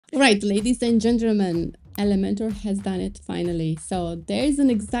Right, ladies and gentlemen, Elementor has done it finally. So there's an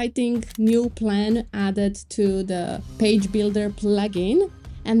exciting new plan added to the page builder plugin,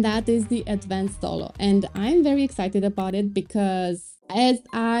 and that is the advanced solo. And I'm very excited about it because as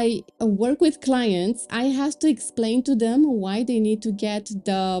I work with clients, I have to explain to them why they need to get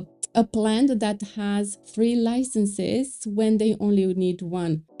a plan that has 3 licenses when they only need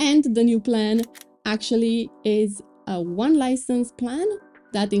 1. And the new plan actually is a 1 license plan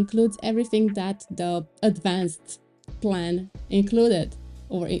that includes everything that the advanced plan included,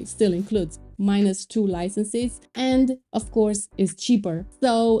 or it still includes, minus 2 licenses, and of course is cheaper.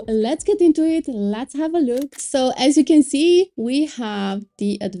 So let's get into it. Let's have a look. So as you can see, we have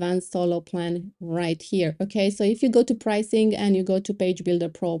the advanced solo plan right here. Okay, so if you go to pricing and you go to page builder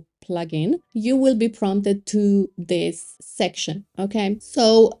pro plugin, you will be prompted to this section. Okay,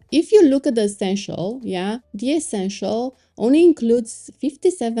 so if you look at the essential, the essential only includes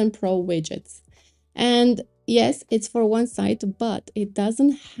 57 pro widgets, and yes, it's for one site, but it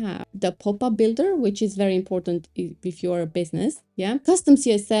doesn't have the pop-up builder, which is very important if you're a business. Custom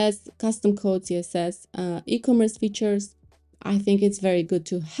CSS, custom code CSS, e-commerce features. I think it's very good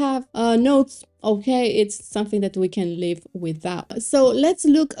to have. Notes, okay, it's something that we can live without. So let's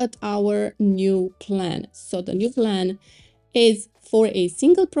look at our new plan. So the new plan is for a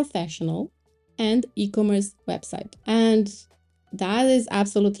single professional and e-commerce website. And that is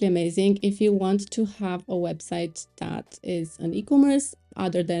absolutely amazing. If you want to have a website that is an e-commerce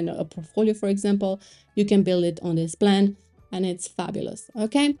other than a portfolio, for example, you can build it on this plan and it's fabulous.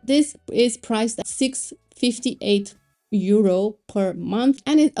 Okay, this is priced at €658 per month,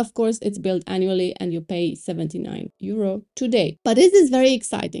 and of course it's billed annually and you pay €79 today. But this is very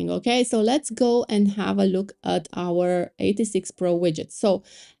exciting. Okay, so let's go and have a look at our 86 Pro widgets. So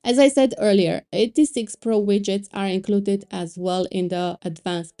as I said earlier, 86 Pro widgets are included as well in the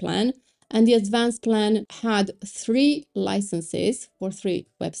advanced plan. And the advanced plan had 3 licenses for 3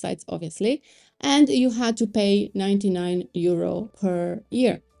 websites, obviously, and you had to pay €99 per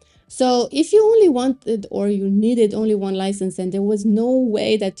year. So if you only wanted or you needed only 1 license and there was no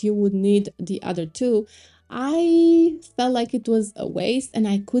way that you would need the other 2, I felt like it was a waste and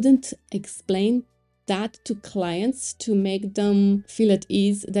I couldn't explain that to clients to make them feel at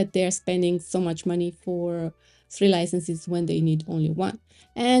ease that they're spending so much money for 3 licenses when they need only 1.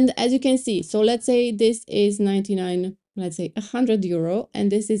 And as you can see, so let's say this is 99, let's say €100,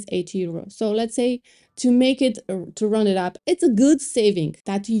 and this is €80. So let's say to make it, to round it up, it's a good saving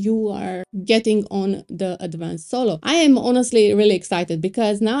that you are getting on the advanced solo. I am honestly really excited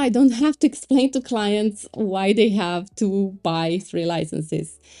because now I don't have to explain to clients why they have to buy 3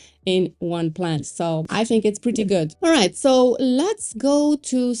 licenses in one plan. So I think it's pretty good. All right, so let's go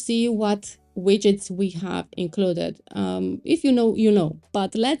to see what widgets we have included. If you know, you know,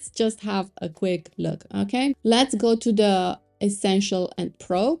 but let's just have a quick look. Okay, let's go to the essential and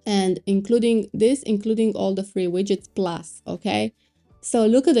pro, and including all the free widgets plus. Okay, so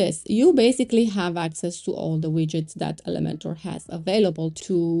look at this. You basically have access to all the widgets that Elementor has available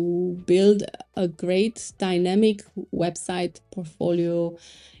to build a great dynamic website, portfolio,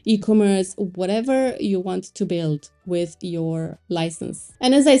 e-commerce, whatever you want to build with your license.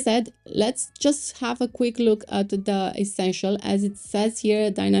 And as I said, let's just have a quick look at the essential. As it says here,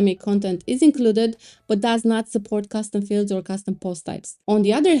 dynamic content is included, but does not support custom fields or custom post types. On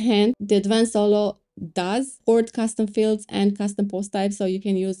the other hand, the advanced solo does support custom fields and custom post types, so you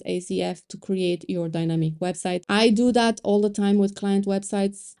can use ACF to create your dynamic website. I do that all the time with client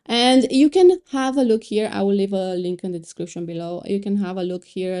websites, and you can have a look here. I will leave a link in the description below. You can have a look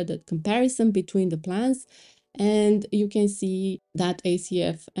here, the comparison between the plans, and you can see that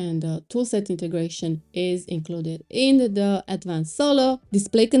ACF and the toolset integration is included in the advanced solo.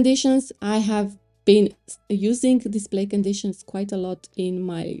 Display conditions, I have been using display conditions quite a lot in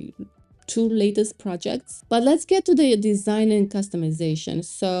my 2 latest projects. But let's get to the design and customization.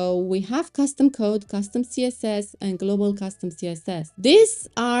 So we have custom code, custom CSS, and global custom CSS. These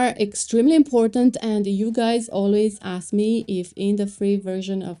are extremely important, and you guys always ask me if in the free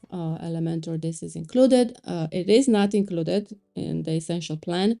version of Elementor this is included. It is not included in the essential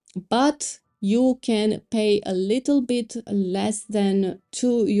plan, but you can pay a little bit less than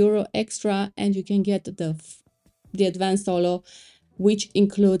 €2 extra and you can get the advanced solo, which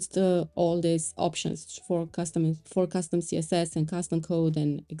includes all these options for custom CSS and custom code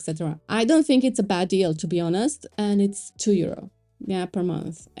and etc. I don't think it's a bad deal, to be honest, and it's €2 per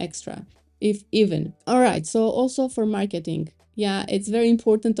month extra, if even. All right, so also for marketing, it's very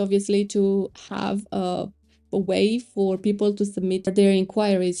important obviously to have a way for people to submit their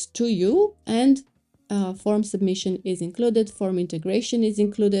inquiries to you, and form submission is included, form integration is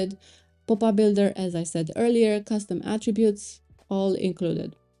included, pop-up builder, as I said earlier, custom attributes, all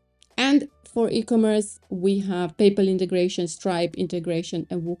included. And for e-commerce, we have PayPal integration, Stripe integration,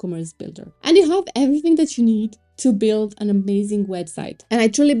 and WooCommerce Builder. And you have everything that you need to build an amazing website. And I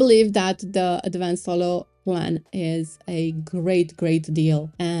truly believe that the advanced solo plan is a great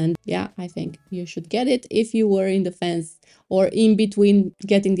deal. And yeah, I think you should get it if you were in the fence or in between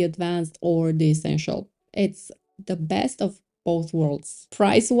getting the advanced or the essential. It's the best of both worlds,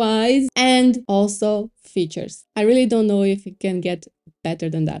 price-wise and also features. I really don't know if it can get better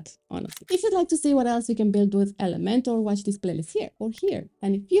than that, honestly. If you'd like to see what else you can build with Elementor, watch this playlist here or here.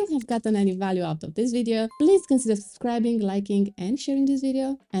 And if you have gotten any value out of this video, please consider subscribing, liking, and sharing this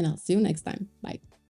video. And I'll see you next time. Bye.